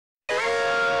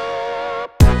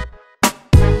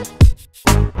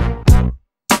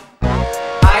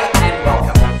Hi and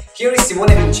welcome. Here is Simone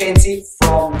Vincenzi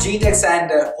from GTEx and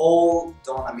hold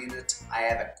on a minute, I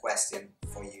have a question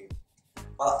for you.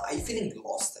 Well, are you feeling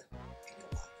lost in your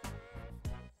life?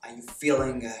 Are you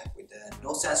feeling with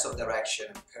no sense of direction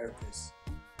and purpose?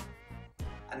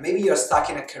 And maybe you're stuck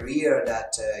in a career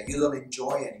that you don't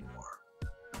enjoy anymore,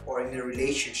 or in a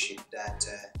relationship that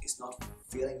is not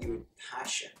filling you with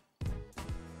passion.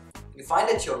 And you find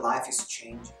that your life is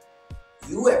changing.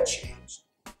 You have changed,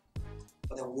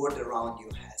 but the world around you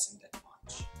hasn't that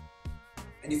much.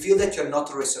 And you feel that you're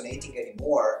not resonating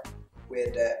anymore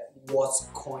with what's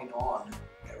going on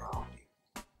around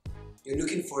you. You're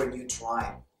looking for a new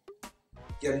tribe.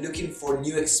 You're looking for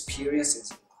new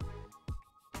experiences in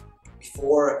life.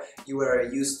 Before, you were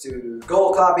used to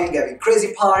go clubbing, having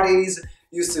crazy parties,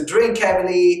 used to drink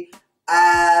heavily,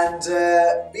 and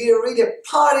be really a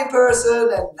party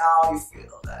person, and now you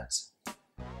feel that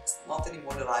it's not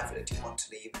anymore the life that you want to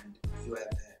live, and you have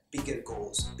bigger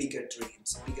goals, bigger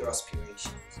dreams, bigger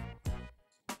aspirations.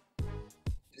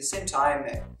 At the same time,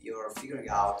 you're figuring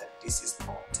out that this is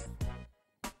not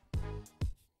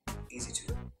easy to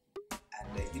do,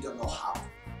 and you don't know how.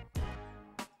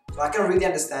 So I can really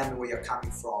understand where you're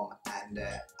coming from, and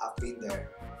I've been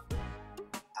there,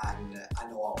 and I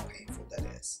know how painful that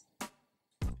is.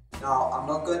 Now, I'm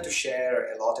not going to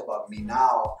share a lot about me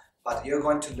now, but you're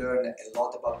going to learn a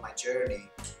lot about my journey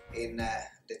in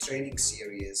the training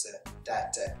series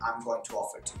that I'm going to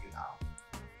offer to you now.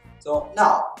 So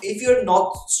now, if you're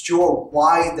not sure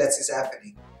why that is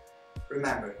happening,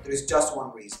 remember, there is just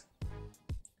one reason.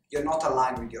 You're not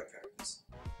aligned with your purpose.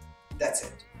 That's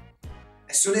it.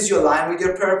 As soon as you align with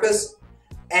your purpose,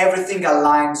 everything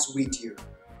aligns with you.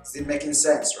 Is it making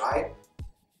sense, right?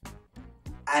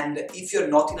 And if you're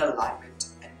not in alignment,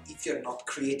 and if you're not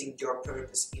creating your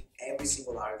purpose in every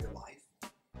single area of your life,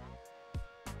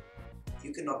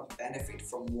 you cannot benefit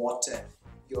from what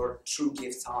your true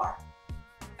gifts are.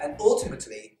 And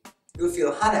ultimately, you'll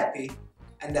feel unhappy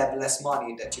and have less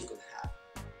money that you could have.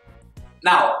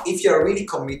 Now, if you're really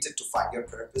committed to find your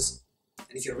purpose,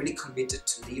 and if you're really committed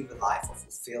to live a life of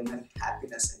fulfillment,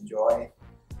 happiness and joy,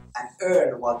 and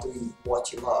earn while doing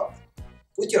what you love,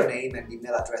 put your name and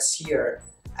email address here,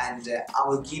 and I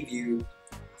will give you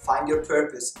Find Your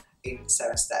Purpose in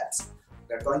 7 steps.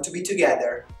 We're going to be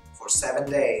together for 7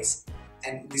 days,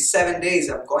 and these 7 days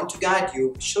I'm going to guide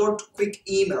you short, quick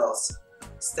emails,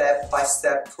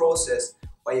 step-by-step process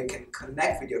where you can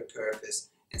connect with your purpose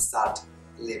and start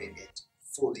living it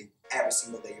fully every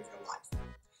single day of your life.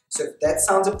 So if that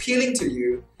sounds appealing to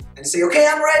you, and you say, okay,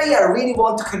 I'm ready, I really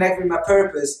want to connect with my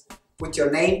purpose, put your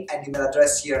name and email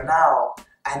address here now,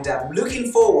 and I'm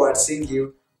looking forward to seeing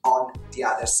you on the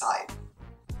other side.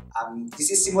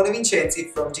 This is Simone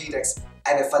Vincenzi from GTEx.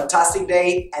 Have a fantastic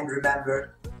day, and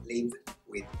remember, live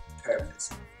with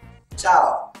purpose.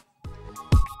 Ciao!